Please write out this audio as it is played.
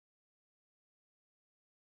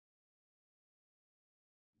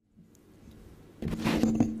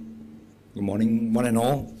Good morning, one and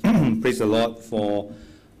all. Praise the Lord for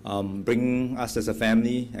bringing us as a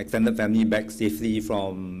family, extended family, back safely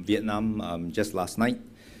from Vietnam just last night.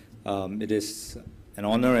 It is an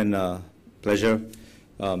honor and a pleasure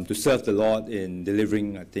to serve the Lord in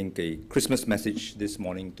delivering, I think, a Christmas message this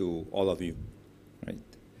morning to all of you. Right?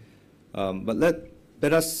 But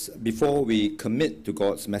let us, before we commit to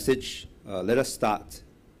God's message, let us start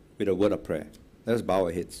with a word of prayer. Let us bow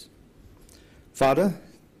our heads. Father,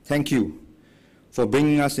 thank you for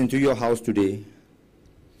bringing us into your house today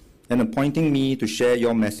and appointing me to share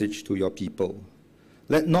your message to your people.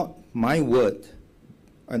 Let not my word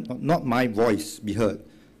and not my voice be heard,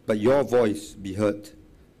 but your voice be heard.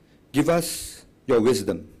 Give us your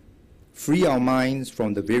wisdom. Free our minds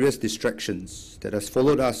from the various distractions that has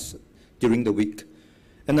followed us during the week,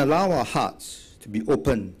 and allow our hearts to be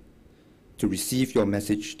open to receive your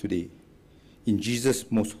message today. In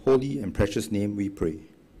Jesus' most holy and precious name we pray.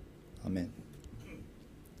 Amen.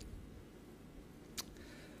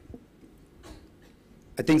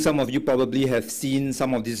 I think some of you probably have seen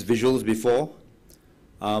some of these visuals before.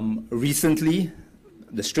 Recently,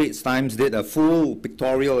 the Straits Times did a full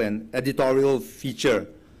pictorial and editorial feature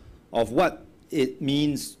of what it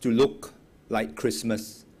means to look like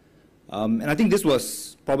Christmas. And I think this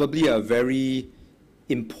was probably a very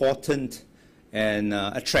important and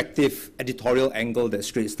attractive editorial angle that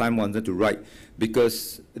Straits Times wanted to write,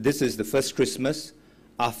 because this is the first Christmas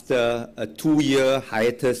after a 2-year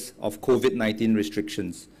hiatus of COVID-19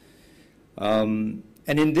 restrictions. And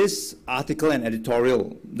in this article and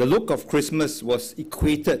editorial, the look of Christmas was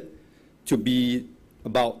equated to be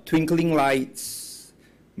about twinkling lights,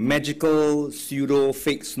 magical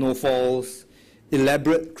pseudo-fake snowfalls,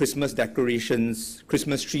 elaborate Christmas decorations,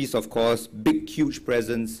 Christmas trees, of course, big, huge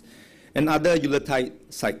presents, and other Yuletide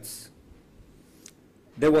sights.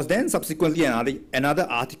 There was then subsequently another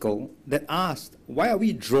article that asked, why are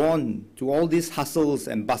we drawn to all these hustles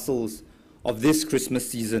and bustles of this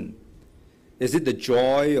Christmas season? Is it the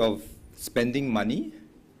joy of spending money?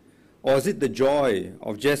 Or is it the joy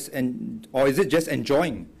of or is it just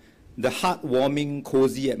enjoying the heartwarming,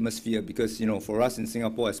 cozy atmosphere? Because, you know, for us in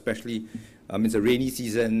Singapore especially, it's a rainy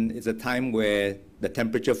season. It's a time where the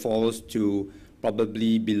temperature falls to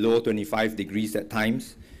probably below 25 degrees at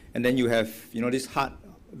times. And then you have, you know, this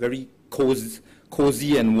very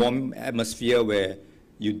cozy and warm atmosphere where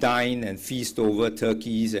you dine and feast over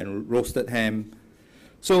turkeys and roasted ham.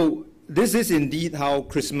 So this is indeed how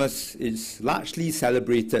Christmas is largely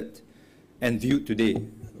celebrated and viewed today,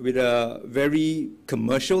 with a very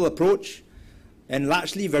commercial approach and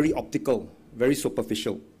largely very optical, very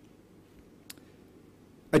superficial.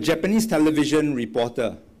 A Japanese television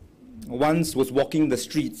reporter once was walking the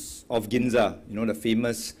streets of Ginza, you know, the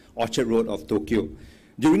famous Orchard Road of Tokyo,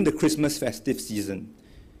 during the Christmas festive season.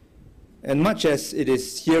 And much as it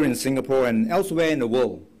is here in Singapore and elsewhere in the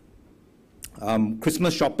world,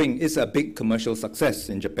 Christmas shopping is a big commercial success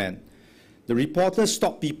in Japan. The reporter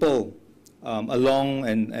stopped people along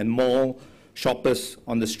and mall shoppers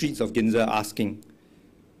on the streets of Ginza asking,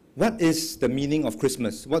 what is the meaning of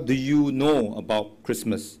Christmas? What do you know about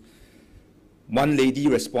Christmas? One lady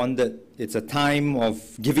responded, it's a time of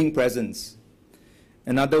giving presents.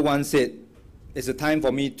 Another one said, it's a time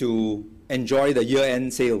for me to enjoy the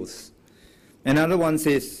year-end sales. Another one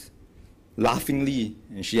says, laughingly,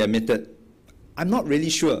 and she admitted, I'm not really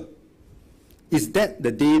sure. Is that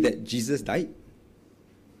the day that Jesus died?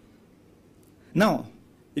 Now,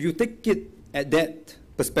 if you take it at that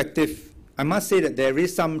perspective, I must say that there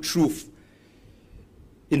is some truth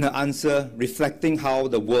in her answer reflecting how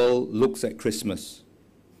the world looks at Christmas.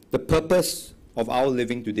 The purpose of our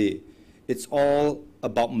living today, it's all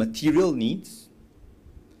about material needs.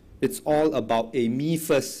 It's all about a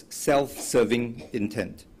me-first, self-serving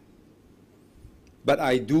intent. But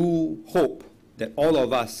I do hope that all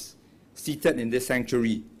of us seated in this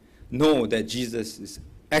sanctuary know that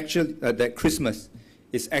that Christmas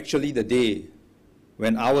is actually the day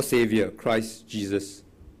when our Savior, Christ Jesus,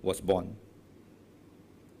 was born.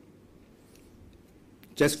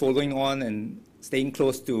 Just following on and staying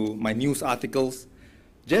close to my news articles,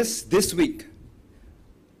 just this week,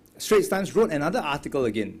 Straits Times wrote another article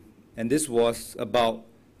again, and this was about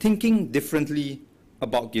thinking differently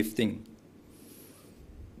about gifting.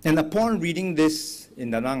 And upon reading this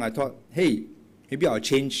in Da Nang, I thought, hey, maybe I'll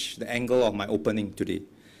change the angle of my opening today.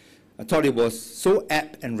 I thought it was so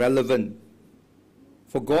apt and relevant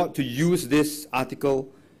for God to use this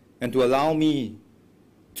article and to allow me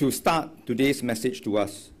to start today's message to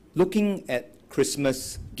us, looking at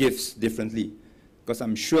Christmas gifts differently. Because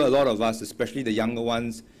I'm sure a lot of us, especially the younger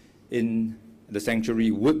ones in the sanctuary,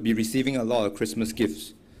 would be receiving a lot of Christmas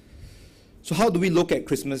gifts. So how do we look at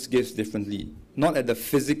Christmas gifts differently? Not at the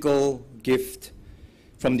physical gift,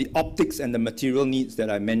 from the optics and the material needs that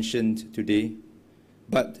I mentioned today,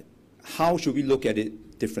 but how should we look at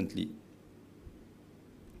it differently?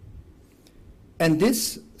 And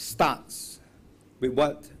this starts with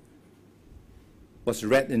what was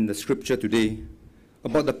read in the scripture today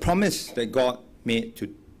about the promise that God made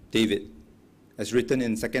to David, as written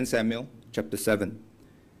in 2 Samuel chapter 7.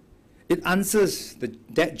 It answers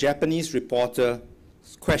that Japanese reporter's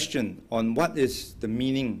question on what is the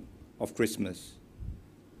meaning of Christmas.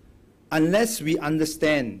 Unless we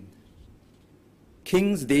understand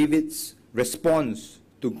King David's response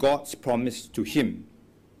to God's promise to him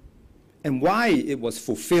and why it was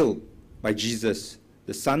fulfilled by Jesus,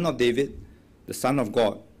 the Son of David, the Son of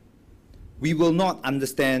God, we will not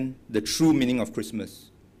understand the true meaning of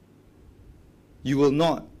Christmas. You will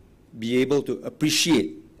not be able to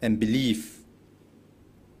appreciate and believe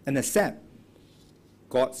and accept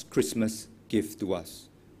God's Christmas gift to us.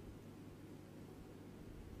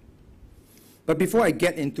 But before I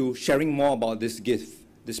get into sharing more about this gift,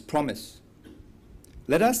 this promise,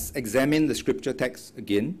 let us examine the scripture text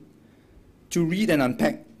again to read and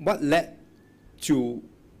unpack what led to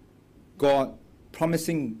God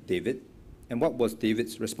promising David and what was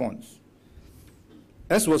David's response.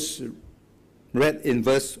 As was read in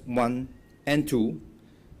verse 1 and 2,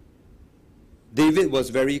 David was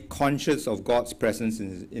very conscious of God's presence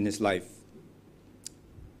in his life.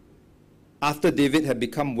 After David had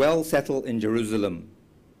become well settled in Jerusalem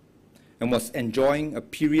and was enjoying a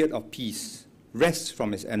period of peace, rest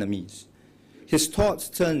from his enemies, his thoughts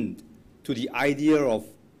turned to the idea of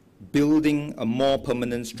building a more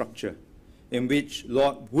permanent structure in which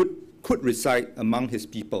Lord could reside among his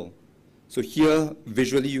people. So here,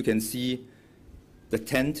 visually, you can see the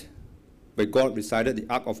tent where God resided, the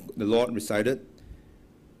ark of the Lord resided,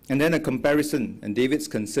 and then a comparison and David's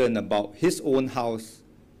concern about his own house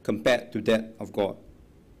compared to that of God.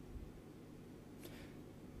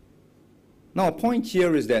 Now, a point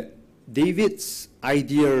here is that David's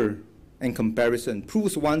idea and comparison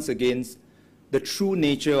proves once again the true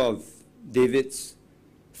nature of David's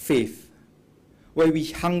faith, where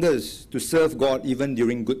he hungers to serve God even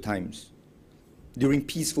during good times, during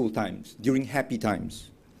peaceful times, during happy times.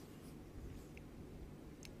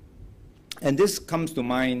 And this comes to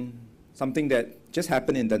mind something that just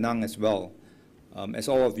happened in Da Nang as well. As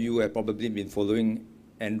all of you have probably been following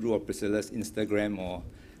Andrew or Priscilla's Instagram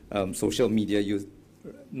or social media, you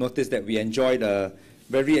notice that we enjoyed a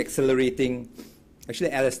very accelerating,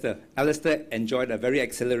 actually Alistair enjoyed a very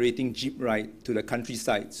accelerating jeep ride to the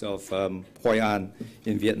countrysides of Hoi An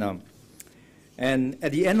in Vietnam. And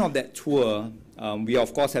at the end of that tour, we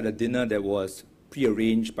of course had a dinner that was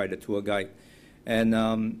prearranged by the tour guide. And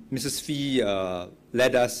Mrs. Fee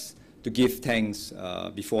led us to give thanks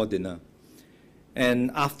before dinner.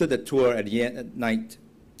 And after the tour at the end at night,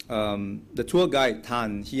 the tour guide,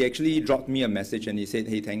 Tan, he actually dropped me a message and he said,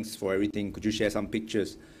 hey, thanks for everything. Could you share some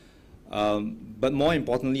pictures? But more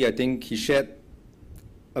importantly, I think he shared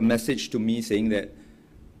a message to me saying that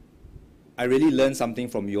I really learned something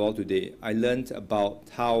from you all today. I learned about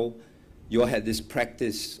how you all had this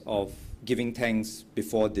practice of giving thanks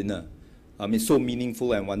before dinner. It's so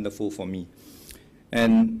meaningful and wonderful for me.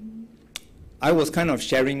 And I was kind of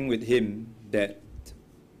sharing with him that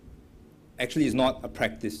actually it's not a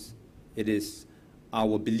practice. It is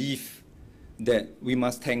our belief that we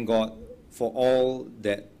must thank God for all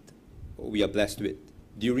that we are blessed with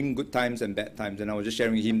during good times and bad times. And I was just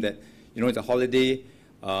sharing with him that, you know, it's a holiday,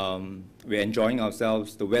 we're enjoying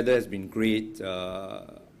ourselves, the weather has been great.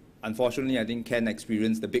 Unfortunately, I think Ken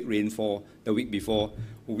experienced the big rainfall the week before.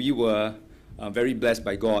 We were very blessed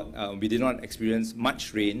by God. We did not experience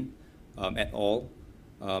much rain at all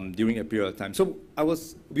during a period of time. So I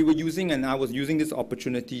was using this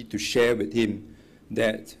opportunity to share with him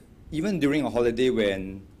that even during a holiday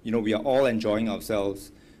when, you know, we are all enjoying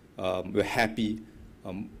ourselves, we're happy,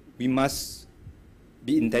 we must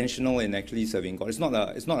be intentional in actually serving God. It's not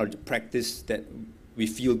a practice that we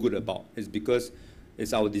feel good about. It's because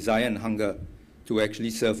it's our desire and hunger to actually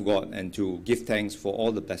serve God and to give thanks for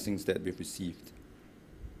all the blessings that we've received.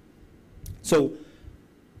 So,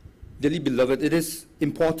 dearly beloved, it is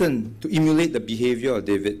important to emulate the behavior of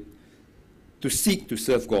David, to seek to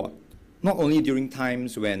serve God, not only during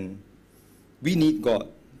times when we need God,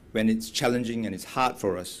 when it's challenging and it's hard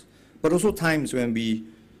for us, but also times when we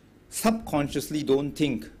subconsciously don't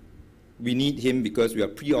think we need Him because we are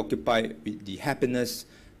preoccupied with the happiness,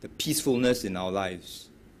 the peacefulness in our lives.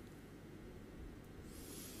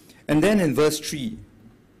 And then in verse 3,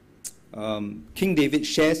 King David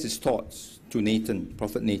shares his thoughts to Nathan,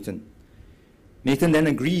 Prophet Nathan. Nathan then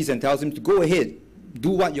agrees and tells him to go ahead, do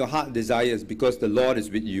what your heart desires because the Lord is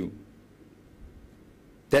with you.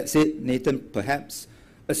 That's it. Nathan perhaps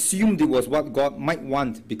assumed it was what God might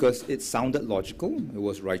want because it sounded logical, it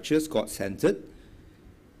was righteous, God-centered.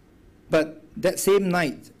 But that same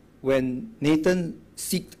night, when Nathan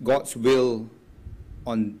sought God's will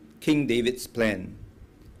on King David's plan,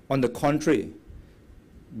 on the contrary,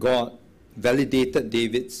 God validated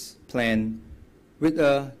David's plan with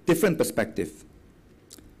a different perspective.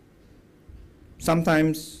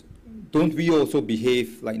 Sometimes, don't we also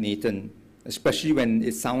behave like Nathan, especially when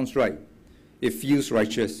it sounds right, it feels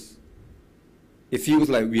righteous, it feels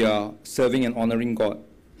like we are serving and honoring God?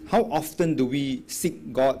 How often do we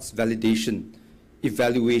seek God's validation,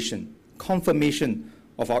 evaluation, confirmation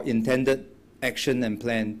of our intended action and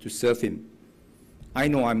plan to serve Him? I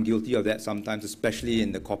know I'm guilty of that sometimes, especially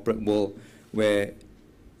in the corporate world, where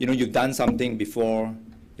you've done something before,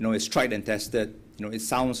 it's tried and tested, it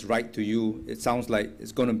sounds right to you, it sounds like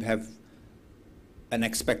it's going to have an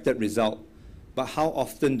expected result. But how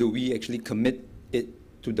often do we actually commit it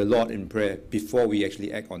to the Lord in prayer before we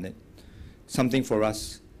actually act on it? Something for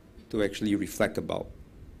us to actually reflect about.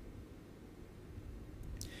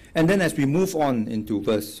 And then as we move on into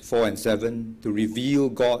verse 4 and 7 to reveal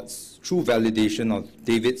God's true validation of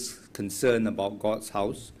David's concern about God's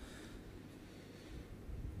house,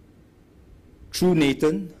 through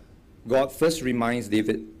Nathan, God first reminds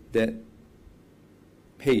David that,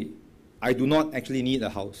 hey, I do not actually need a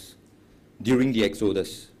house during the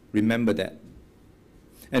Exodus. Remember that.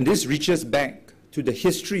 And this reaches back to the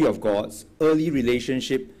history of God's early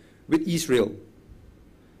relationship with Israel.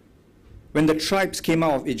 When the tribes came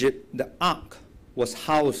out of Egypt, the ark was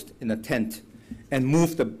housed in a tent and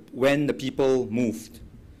moved when the people moved.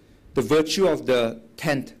 The virtue of the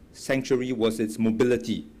tent sanctuary was its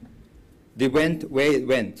mobility. They went where it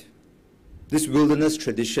went. This wilderness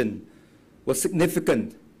tradition was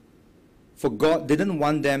significant, for God didn't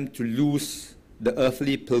want them to lose the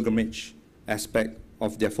earthly pilgrimage aspect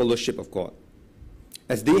of their fellowship of God,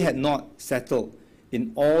 as they had not settled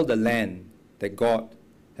in all the land that God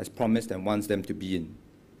has promised and wants them to be in.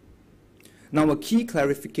 Now, a key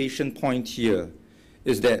clarification point here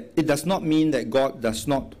is that it does not mean that God does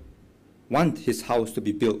not want His house to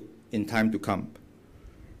be built in time to come.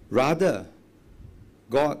 Rather,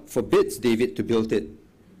 God forbids David to build it.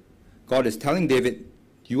 God is telling David,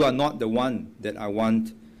 you are not the one that I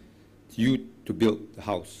want you to build the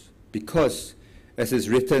house. Because, as is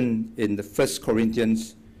written in the 1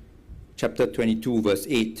 Corinthians chapter 22, verse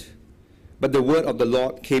 8, but the word of the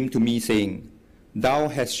Lord came to me, saying, Thou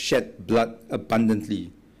hast shed blood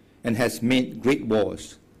abundantly, and hast made great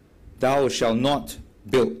wars. Thou shalt not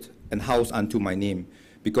build an house unto my name,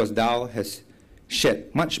 because thou hast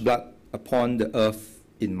shed much blood upon the earth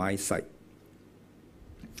in my sight.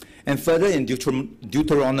 And further in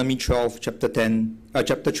Deuteronomy 12, chapter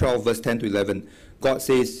 12, verse 10 to 11, God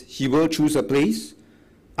says He will choose a place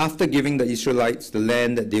after giving the Israelites the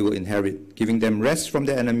land that they will inherit, giving them rest from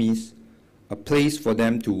their enemies, a place for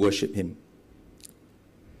them to worship Him.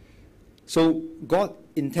 So God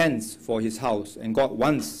intends for His house, and God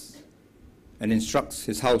wants and instructs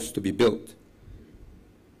His house to be built,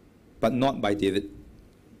 but not by David.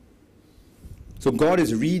 So God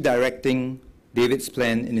is redirecting David's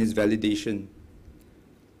plan in His validation.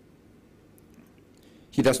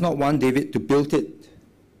 He does not want David to build it,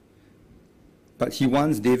 but He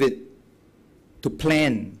wants David to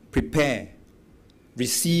plan, prepare,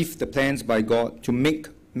 receive the plans by God, to make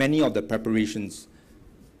many of the preparations.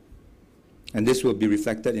 And this will be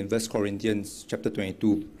reflected in 1 Corinthians chapter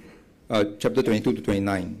 22 to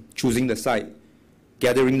 29. Choosing the site,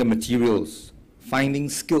 gathering the materials, finding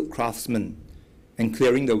skilled craftsmen, and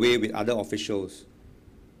clearing the way with other officials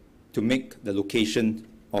to make the location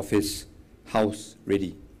of his house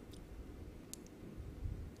ready.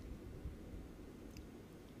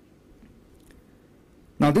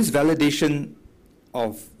 Now, this validation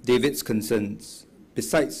of David's concerns,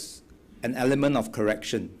 besides an element of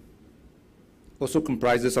correction, also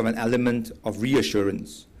comprises of an element of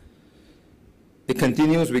reassurance. It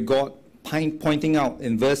continues with God pointing out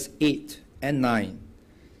in verse 8 and 9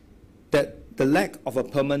 that the lack of a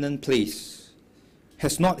permanent place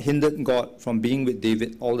has not hindered God from being with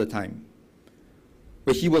David all the time,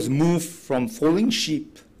 where he was moved from folding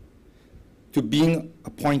sheep to being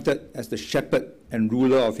appointed as the shepherd and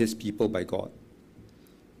ruler of his people by God,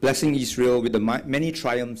 blessing Israel with the many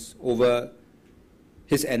triumphs over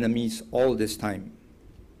his enemies all this time.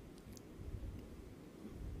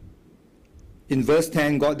 In verse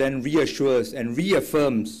 10, God then reassures and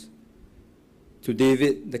reaffirms to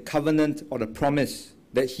David the covenant or the promise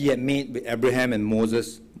that he had made with Abraham and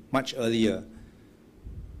Moses much earlier.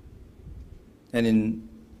 And in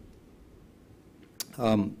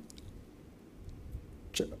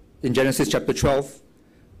Genesis chapter 12,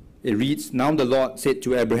 it reads, "Now the Lord said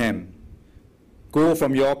to Abraham, go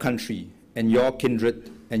from your country and your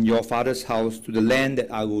kindred and your father's house to the land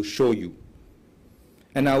that I will show you.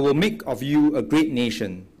 And I will make of you a great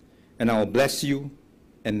nation, and I will bless you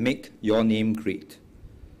and make your name great,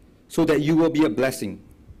 so that you will be a blessing.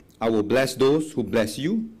 I will bless those who bless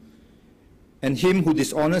you, and him who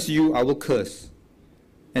dishonors you I will curse.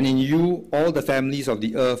 And in you all the families of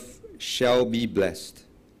the earth shall be blessed."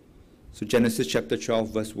 So Genesis chapter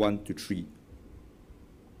 12, verse 1 to 3.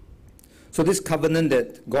 So this covenant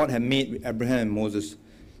that God had made with Abraham and Moses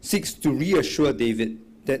seeks to reassure David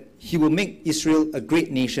that he will make Israel a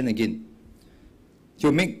great nation again. He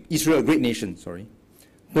will make Israel a great nation,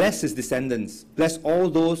 bless his descendants, bless all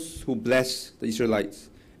those who bless the Israelites,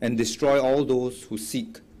 and destroy all those who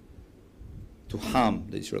seek to harm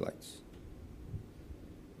the Israelites.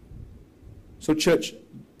 So church,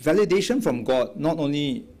 validation from God not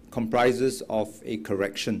only comprises of a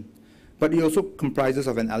correction, but it also comprises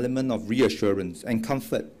of an element of reassurance and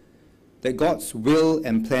comfort that God's will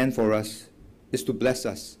and plan for us is to bless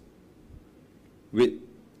us with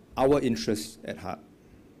our interests at heart.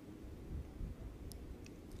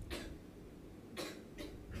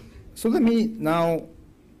 So let me now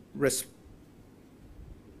reflect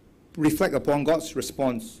upon God's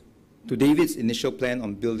response to David's initial plan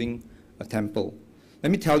on building a temple.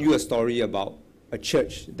 Let me tell you a story about a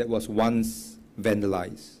church that was once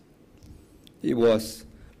vandalized. It was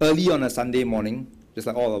early on a Sunday morning, just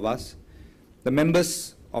like all of us. The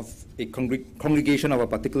members of a congregation of a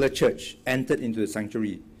particular church entered into the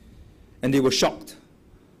sanctuary, and they were shocked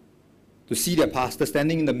to see their pastor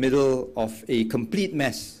standing in the middle of a complete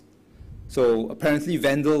mess. So apparently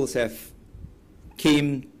vandals have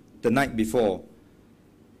came the night before.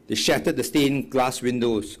 They shattered the stained glass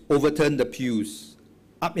windows, overturned the pews.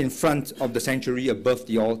 Up in front of the sanctuary above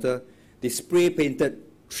the altar, they spray painted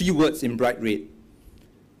 3 words in bright red: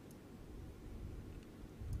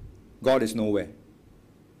 God is nowhere.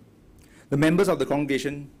 The members of the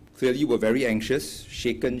congregation clearly were very anxious,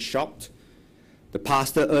 shaken, shocked. The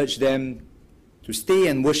pastor urged them to stay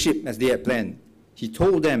and worship as they had planned. He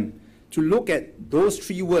told them to look at those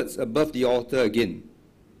 3 words above the altar again.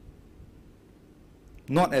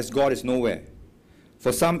 Not as God is nowhere.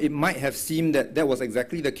 For some, it might have seemed that that was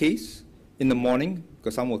exactly the case in the morning,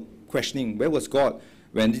 because some were questioning where was God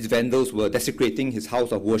when these vandals were desecrating his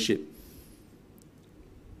house of worship.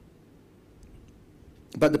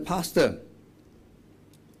 But the pastor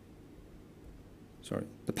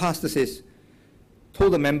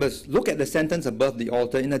told the members, look at the sentence above the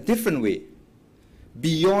altar in a different way,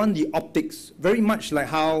 beyond the optics, very much like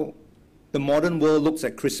how the modern world looks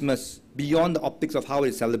at Christmas, beyond the optics of how it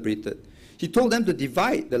is celebrated. He told them to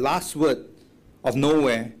divide the last word of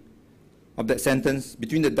nowhere of that sentence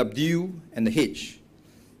between the W and the H.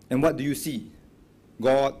 And what do you see?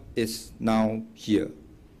 God is now here.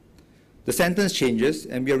 The sentence changes,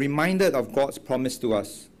 and we are reminded of God's promise to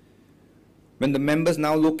us. When the members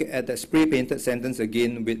now look at that spray-painted sentence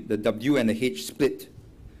again with the W and the H split,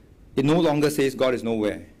 it no longer says God is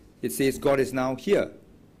nowhere. It says God is now here.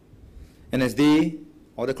 And as they,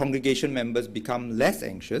 or the congregation members, become less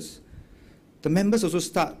anxious, the members also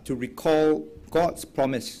start to recall God's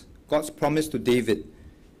promise to David.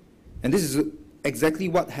 And this is exactly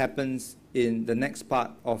what happens in the next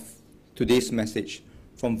part of today's message,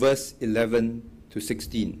 from verse 11 to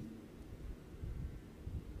 16.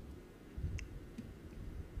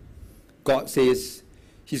 God says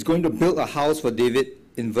he's going to build a house for David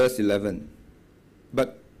in verse 11.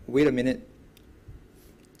 But wait a minute.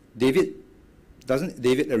 Doesn't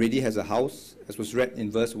David already has a house, as was read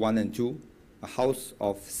in verse 1 and 2? A house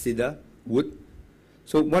of cedar wood.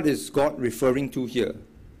 So what is God referring to here?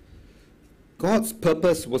 God's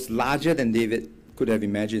purpose was larger than David could have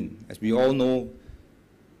imagined. As we all know,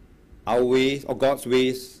 our ways, or God's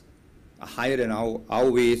ways, are higher than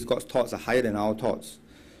our ways. God's thoughts are higher than our thoughts.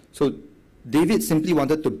 So David simply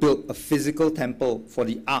wanted to build a physical temple for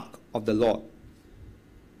the ark of the Lord.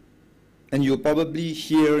 And you'll probably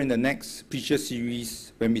hear in the next preacher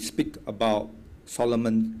series, when we speak about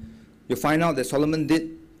Solomon, you'll find out that Solomon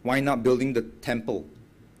did wind up building the temple,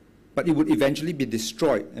 but it would eventually be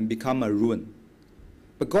destroyed and become a ruin.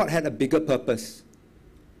 But God had a bigger purpose,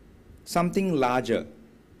 something larger.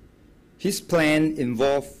 His plan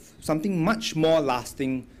involved something much more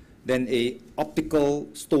lasting than an optical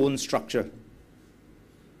stone structure.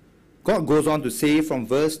 God goes on to say from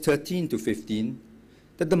verse 13 to 15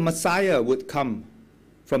 that the Messiah would come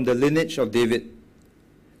from the lineage of David,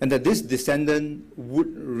 and that this descendant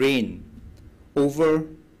would reign over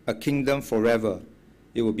a kingdom forever.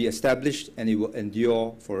 It will be established and it will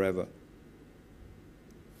endure forever.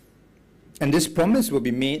 And this promise will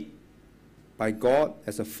be made by God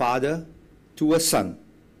as a father to a son.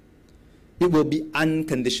 It will be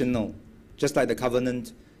unconditional, just like the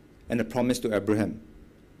covenant and the promise to Abraham.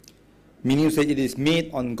 Meaning to say it is made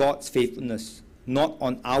on God's faithfulness, not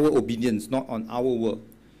on our obedience, not on our work.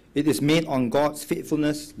 It is made on God's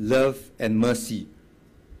faithfulness, love, and mercy.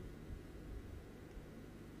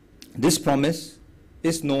 This promise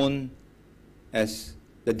is known as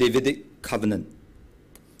the Davidic covenant,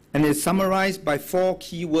 and is summarized by 4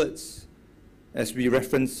 key words as we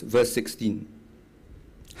reference verse 16.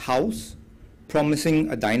 House,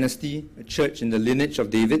 promising a dynasty, a church in the lineage of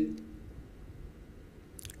David.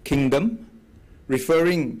 Kingdom,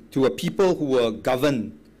 referring to a people who were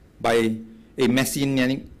governed by a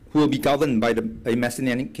messianic, who will be governed by a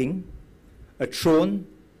messianic king. A throne,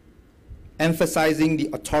 emphasizing the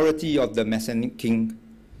authority of the messianic king's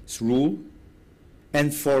rule.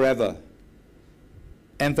 And forever,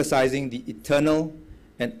 emphasizing the eternal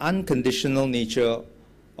and unconditional nature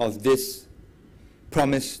of this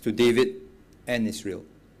promise to David and Israel.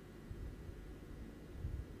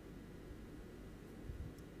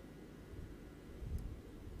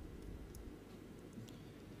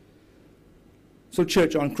 So,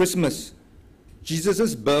 church, on Christmas,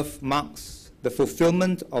 Jesus' birth marks the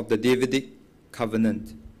fulfillment of the Davidic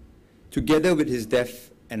covenant, together with his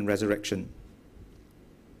death and resurrection.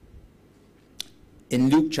 In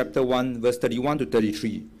Luke chapter 1, verse 31 to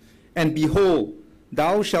 33, "And behold,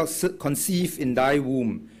 thou shalt conceive in thy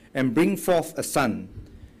womb, and bring forth a son,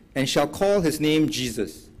 and shall call his name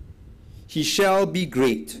Jesus. He shall be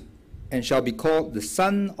great, and shall be called the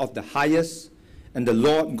Son of the Highest, and the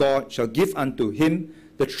Lord God shall give unto him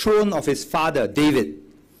the throne of his father David,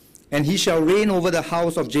 and he shall reign over the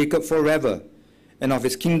house of Jacob forever, and of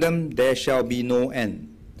his kingdom there shall be no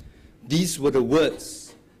end." These were the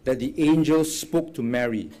words that the angel spoke to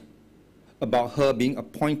Mary about her being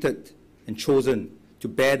appointed and chosen to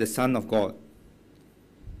bear the Son of God.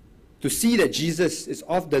 To see that Jesus is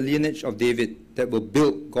of the lineage of David that will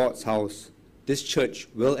build God's house, this church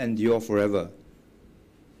will endure forever.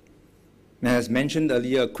 And as mentioned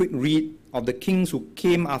earlier, a quick read of the kings who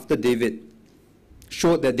came after David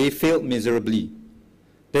showed that they failed miserably.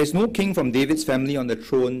 There is no king from David's family on the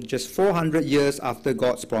throne just 400 years after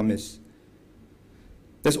God's promise.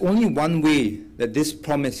 There's only one way that this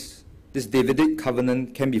promise, this Davidic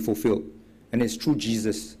covenant, can be fulfilled, and it's through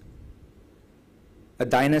Jesus. A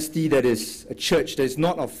dynasty that is a church that is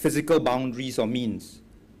not of physical boundaries or means.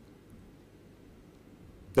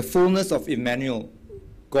 The fullness of Emmanuel,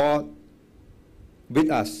 God with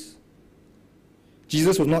us.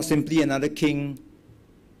 Jesus was not simply another king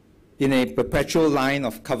in a perpetual line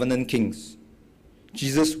of covenant kings.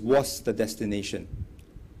 Jesus was the destination.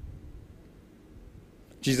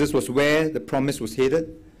 Jesus was where the promise was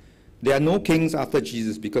headed. There are no kings after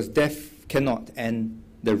Jesus because death cannot end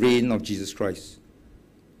the reign of Jesus Christ,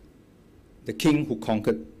 the king who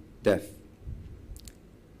conquered death.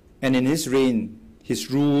 And in his reign, his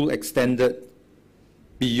rule extended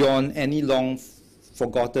beyond any long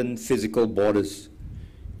forgotten physical borders.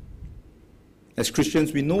 As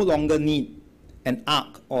Christians, we no longer need an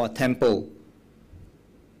ark or a temple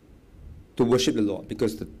to worship the Lord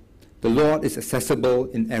because the Lord is accessible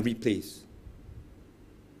in every place.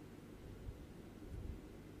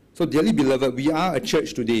 So, dearly beloved, we are a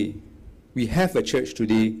church today. We have a church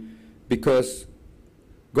today because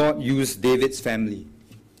God used David's family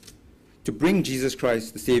to bring Jesus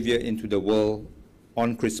Christ, the Savior, into the world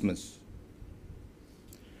on Christmas.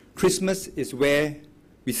 Christmas is where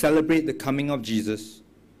we celebrate the coming of Jesus,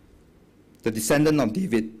 the descendant of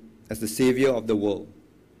David, as the Savior of the world.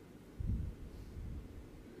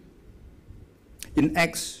 In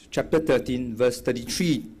Acts chapter 13, verse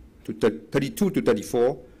 32 to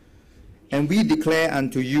 34, "And we declare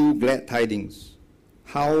unto you glad tidings,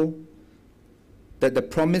 how that the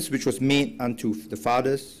promise which was made unto the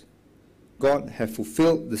fathers, God hath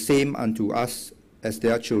fulfilled the same unto us as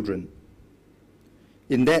their children.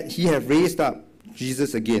 In that he hath raised up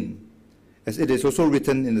Jesus again, as it is also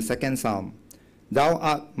written in the second psalm, Thou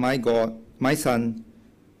art my God, my Son,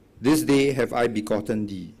 this day have I begotten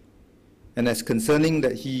thee. And as concerning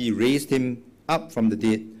that he raised him up from the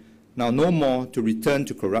dead, now no more to return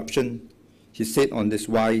to corruption, he said on this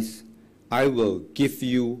wise, I will give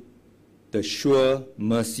you the sure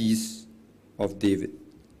mercies of David."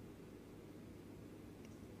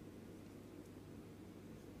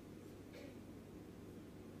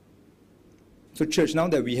 So church, now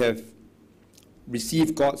that we have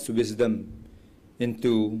received God's wisdom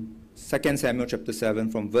into 2 Samuel chapter 7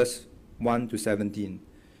 from verse 1 to 17,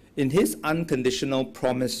 in his unconditional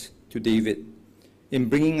promise to David in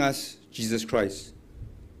bringing us Jesus Christ,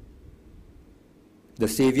 the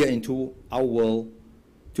Savior, into our world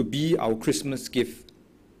to be our Christmas gift,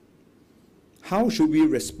 how should we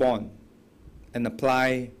respond and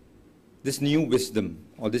apply this new wisdom,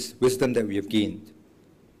 or this wisdom that we have gained?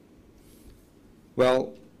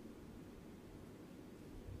 Well,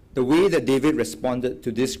 the way that David responded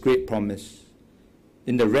to this great promise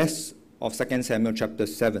in the rest of 2 Samuel chapter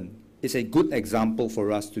 7 is a good example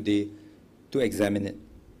for us today to examine it.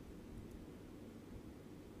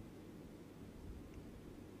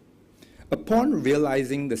 Upon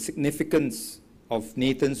realizing the significance of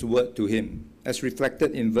Nathan's word to him, as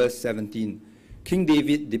reflected in verse 17, King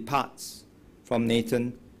David departs from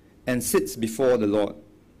Nathan and sits before the Lord.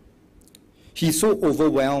 He is so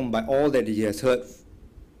overwhelmed by all that he has heard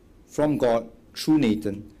from God through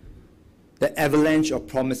Nathan, the avalanche of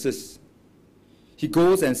promises. He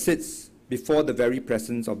goes and sits before the very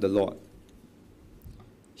presence of the Lord.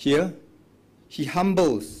 Here, he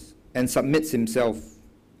humbles and submits himself,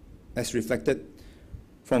 as reflected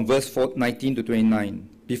from verse 19 to 29.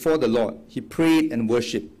 Before the Lord, he prayed and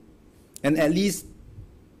worshipped. And at least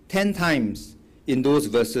 10 times in those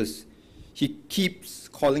verses, he keeps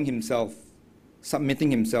calling himself, submitting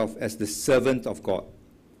himself as the servant of God.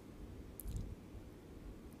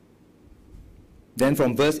 Then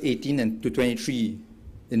from verse 18 to 23,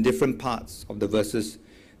 in different parts of the verses,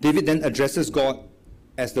 David then addresses God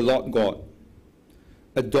as the Lord God,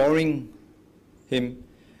 adoring him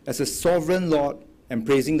as a sovereign Lord and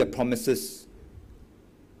praising the promises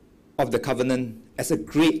of the covenant as a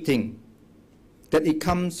great thing, that it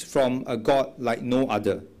comes from a God like no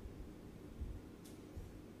other.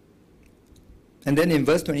 And then in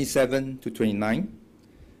verse 27 to 29,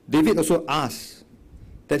 David also asks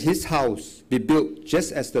that his house be built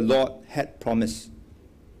just as the Lord had promised.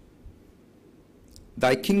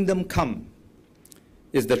 Thy kingdom come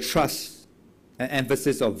is the trust and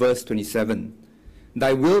emphasis of verse 27.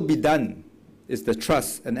 Thy will be done is the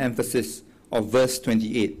trust and emphasis of verse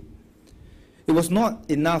 28. It was not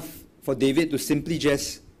enough for David to simply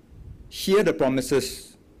just hear the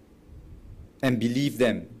promises and believe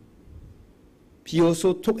them. He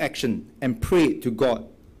also took action and prayed to God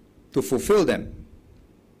to fulfill them.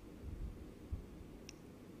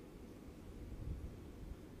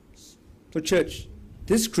 So church,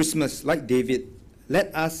 this Christmas, like David,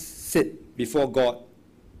 let us sit before God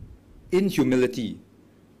in humility,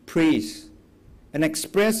 praise, and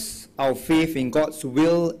express our faith in God's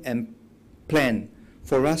will and plan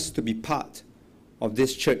for us to be part of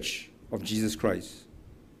this church of Jesus Christ.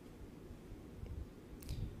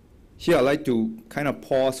 Here I'd like to kind of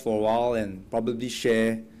pause for a while and probably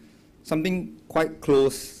share something quite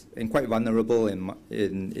close and quite vulnerable in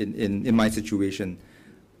my situation.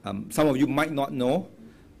 Some of you might not know,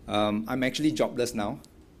 I'm actually jobless now,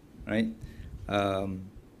 right?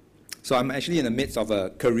 So I'm actually in the midst of a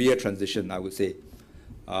career transition, I would say.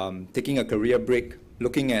 Taking a career break,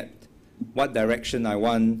 looking at what direction I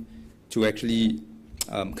want to actually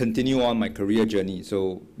continue on my career journey.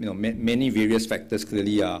 So, many various factors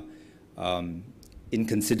clearly are in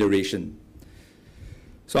consideration.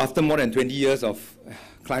 So after more than 20 years of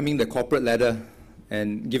climbing the corporate ladder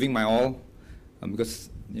and giving my all,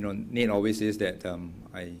 because Nate always says that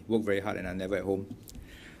I work very hard and I'm never at home,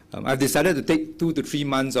 I've decided to take 2 to 3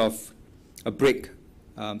 months of a break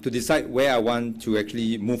to decide where I want to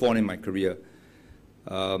actually move on in my career.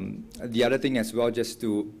 The other thing as well, just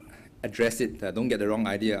to address it, don't get the wrong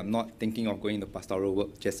idea, I'm not thinking of going to pastoral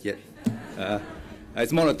work just yet.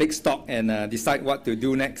 It's more to take stock and decide what to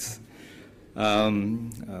do next.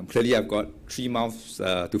 Clearly I've got 3 mouths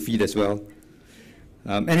to feed as well.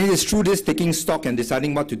 And it is through this taking stock and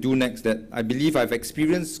deciding what to do next that I believe I've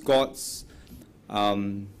experienced God's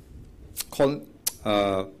will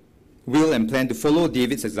and plan to follow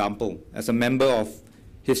David's example as a member of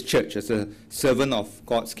his church, as a servant of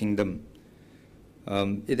God's kingdom.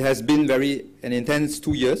 It has been an intense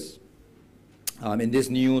 2 years in this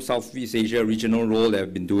new Southeast Asia regional role that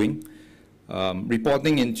I've been doing,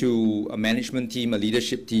 reporting into a management team, a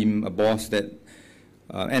leadership team, a boss that,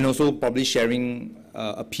 and also probably sharing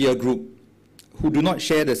a peer group who do not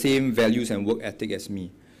share the same values and work ethic as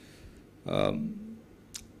me.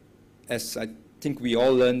 As I think we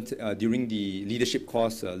all learned during the leadership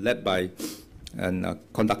course led by and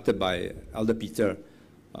conducted by Elder Peter,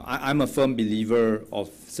 I'm a firm believer of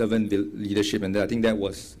servant leadership, and I think that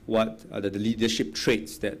was what the leadership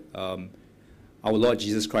traits that our Lord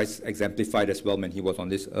Jesus Christ exemplified as well when he was on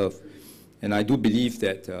this earth. And I do believe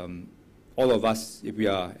that all of us, if we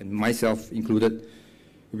are, and myself included,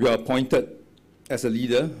 we are appointed as a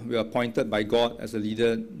leader, we are appointed by God as a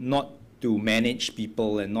leader not to manage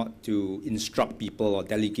people and not to instruct people or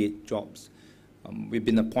delegate jobs. We've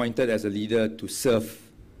been appointed as a leader to serve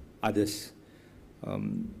others.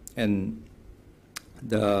 And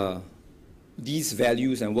these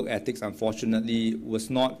values and work ethics, unfortunately, was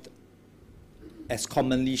not as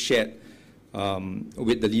commonly shared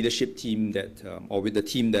with the leadership team that, or with the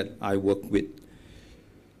team that I work with.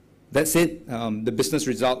 That said, the business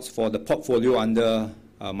results for the portfolio under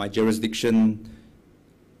my jurisdiction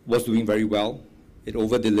was doing very well. It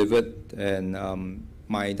over-delivered, and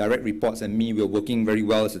my direct reports and me were working very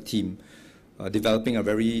well as a team, developing a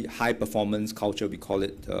very high-performance culture, we call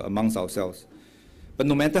it, amongst ourselves. But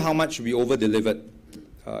no matter how much we over-delivered,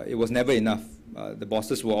 it was never enough. The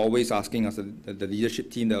bosses were always asking us, the leadership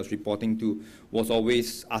team that I was reporting to was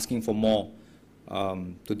always asking for more,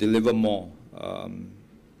 to deliver more.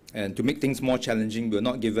 And to make things more challenging, we were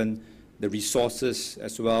not given the resources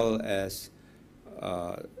as well as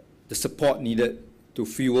the support needed to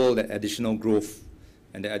fuel that additional growth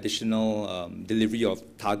and the additional delivery of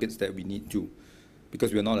targets that we need to,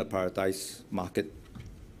 because we are not a prioritized market.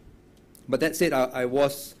 But that said, I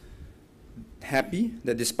was happy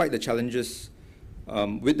that despite the challenges,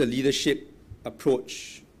 with the leadership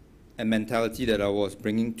approach and mentality that I was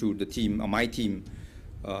bringing to the team, or my team,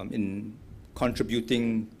 in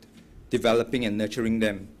contributing, developing and nurturing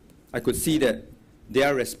them, I could see that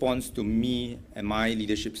their response to me and my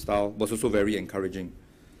leadership style was also very encouraging.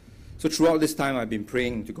 So throughout this time, I've been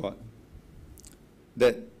praying to God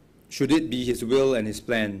that should it be His will and His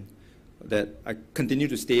plan that I continue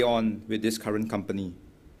to stay on with this current company,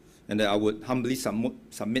 and that I would humbly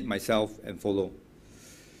submit myself and follow.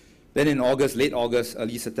 Then in August, late August,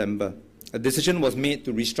 early September, a decision was made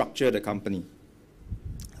to restructure the company,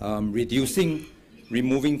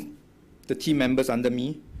 removing the team members under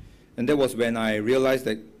me. And that was when I realized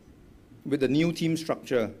that with the new team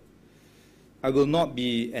structure, I will not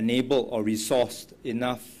be enabled or resourced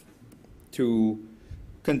enough to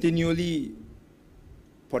continually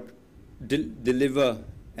deliver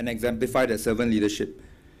and exemplify that servant leadership.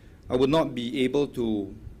 I would not be able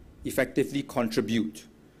to effectively contribute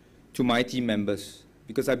to my team members,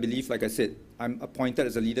 because I believe, like I said, I'm appointed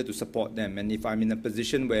as a leader to support them. And if I'm in a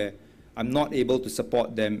position where I'm not able to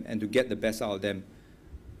support them and to get the best out of them,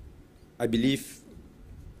 I believe,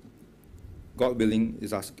 God willing,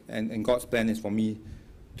 and God's plan is for me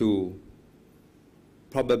to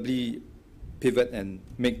probably pivot and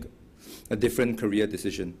make a different career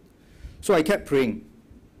decision. So I kept praying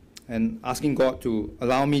and asking God to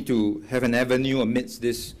allow me to have an avenue amidst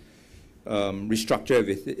this restructure,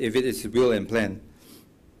 if it is His will and plan,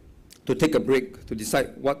 to take a break, to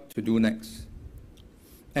decide what to do next.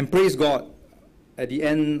 And praise God, at the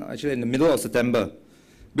end, actually in the middle of September,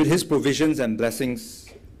 with His provisions and blessings,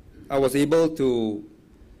 I was able to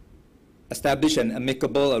establish an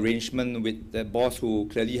amicable arrangement with the boss, who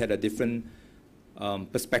clearly had a different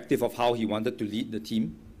perspective of how he wanted to lead the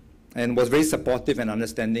team, and was very supportive and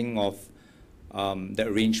understanding of the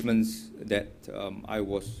arrangements that I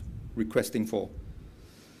was requesting for.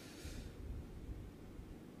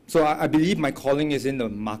 So I believe my calling is in the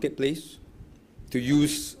marketplace, to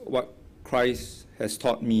use what Christ has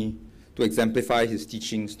taught me, to exemplify His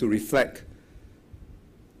teachings, to reflect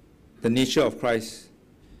the nature of Christ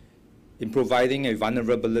in providing a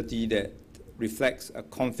vulnerability that reflects a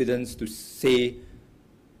confidence to say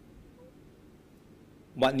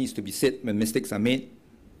what needs to be said when mistakes are made.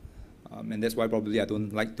 And that's why probably I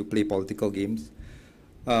don't like to play political games.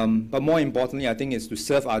 But more importantly, I think, is to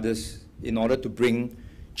serve others in order to bring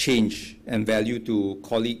change and value to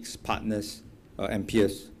colleagues, partners, and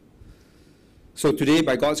peers. So today,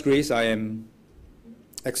 by God's grace, I am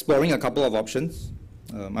exploring a couple of options.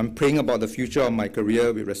 I'm praying about the future of my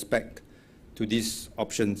career with respect to these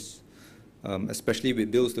options, especially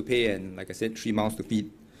with bills to pay and, like I said, 3 mouths to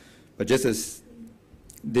feed. But just as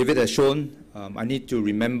David has shown, I need to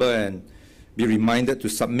remember and be reminded to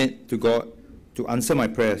submit to God to answer my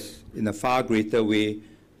prayers in a far greater way,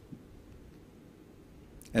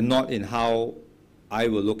 and not in how I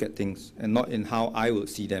will look at things, and not in how I will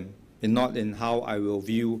see them, and not in how I will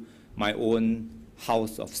view my own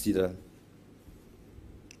house of cedar.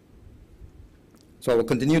 So I will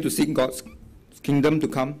continue to seek God's kingdom to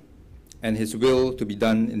come and His will to be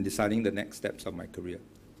done in deciding the next steps of my career.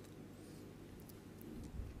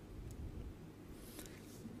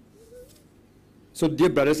 So dear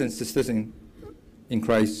brothers and sisters in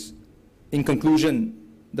Christ, in conclusion,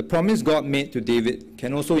 the promise God made to David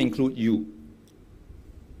can also include you.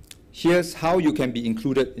 Here's how you can be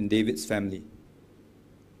included in David's family.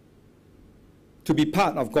 To be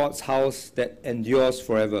part of God's house that endures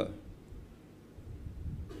forever,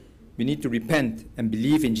 we need to repent and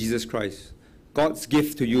believe in Jesus Christ, God's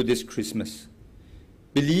gift to you this Christmas.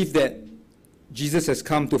 Believe that Jesus has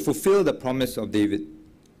come to fulfill the promise of David,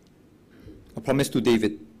 a promise to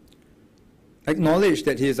David. Acknowledge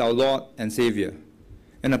that he is our Lord and Savior.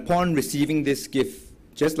 And upon receiving this gift,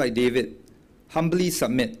 just like David, humbly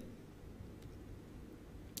submit.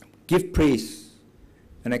 Give praise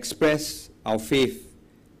and express our faith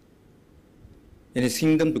in his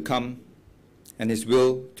kingdom to come and his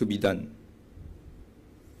will to be done.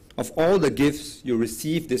 Of all the gifts you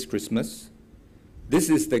receive this Christmas, this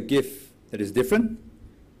is the gift that is different.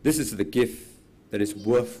 This is the gift that is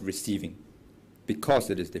worth receiving because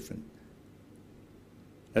it is different.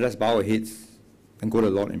 Let us bow our heads and go to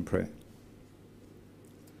the Lord in prayer.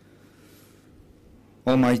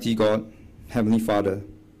 Almighty God, Heavenly Father,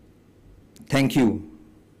 thank you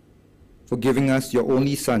for giving us your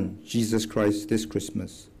only Son, Jesus Christ, this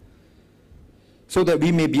Christmas, so that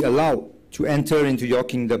we may be allowed to enter into your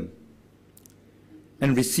kingdom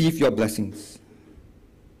and receive your blessings.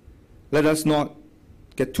 Let us not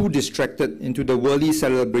get too distracted into the worldly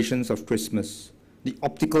celebrations of Christmas, the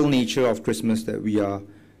optical nature of Christmas that we are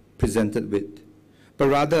presented with, but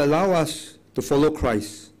rather allow us to follow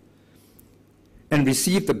Christ and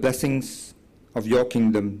receive the blessings of your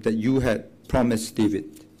kingdom that you had promised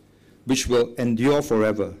David, which will endure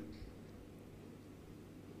forever.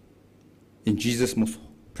 In Jesus' most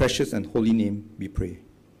precious and holy name we pray.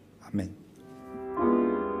 Amen.